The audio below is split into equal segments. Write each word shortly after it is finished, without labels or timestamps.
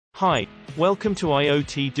Hi, welcome to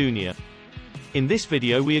IoT Dunia. In this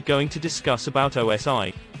video we are going to discuss about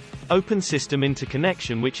OSI, Open System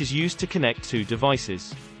Interconnection, which is used to connect two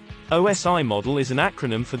devices. OSI model is an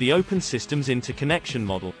acronym for the Open Systems Interconnection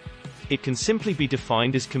model. It can simply be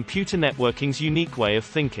defined as computer networking's unique way of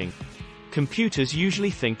thinking. Computers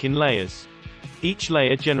usually think in layers. Each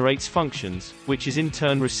layer generates functions, which is in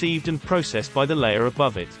turn received and processed by the layer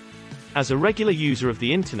above it. As a regular user of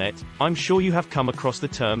the internet, I'm sure you have come across the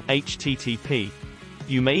term HTTP.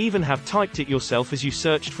 You may even have typed it yourself as you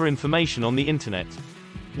searched for information on the internet.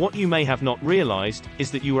 What you may have not realized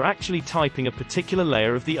is that you were actually typing a particular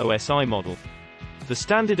layer of the OSI model. The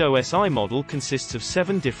standard OSI model consists of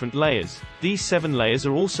 7 different layers. These 7 layers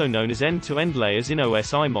are also known as end-to-end layers in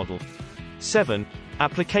OSI model. 7.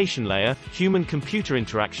 Application layer, human-computer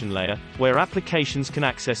interaction layer, where applications can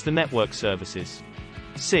access the network services.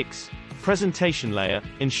 6. Presentation layer,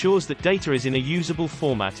 ensures that data is in a usable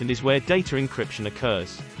format and is where data encryption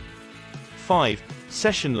occurs. 5.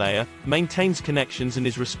 Session layer, maintains connections and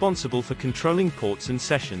is responsible for controlling ports and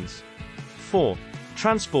sessions. 4.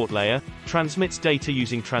 Transport layer, transmits data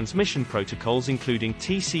using transmission protocols including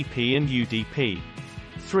TCP and UDP.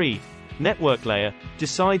 3. Network layer,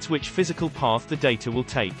 decides which physical path the data will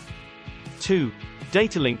take. 2.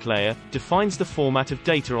 Data link layer, defines the format of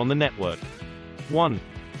data on the network. 1.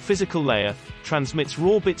 Physical layer, transmits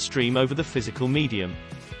raw bit stream over the physical medium.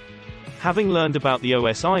 Having learned about the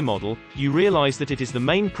OSI model, you realize that it is the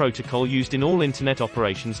main protocol used in all internet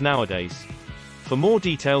operations nowadays. For more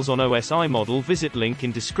details on OSI model, visit link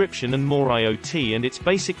in description, and more IoT and its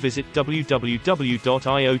basic, visit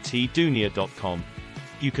www.iotdunia.com.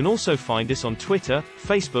 You can also find us on Twitter,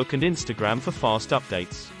 Facebook and Instagram for fast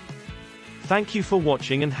updates. Thank you for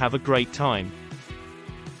watching and have a great time.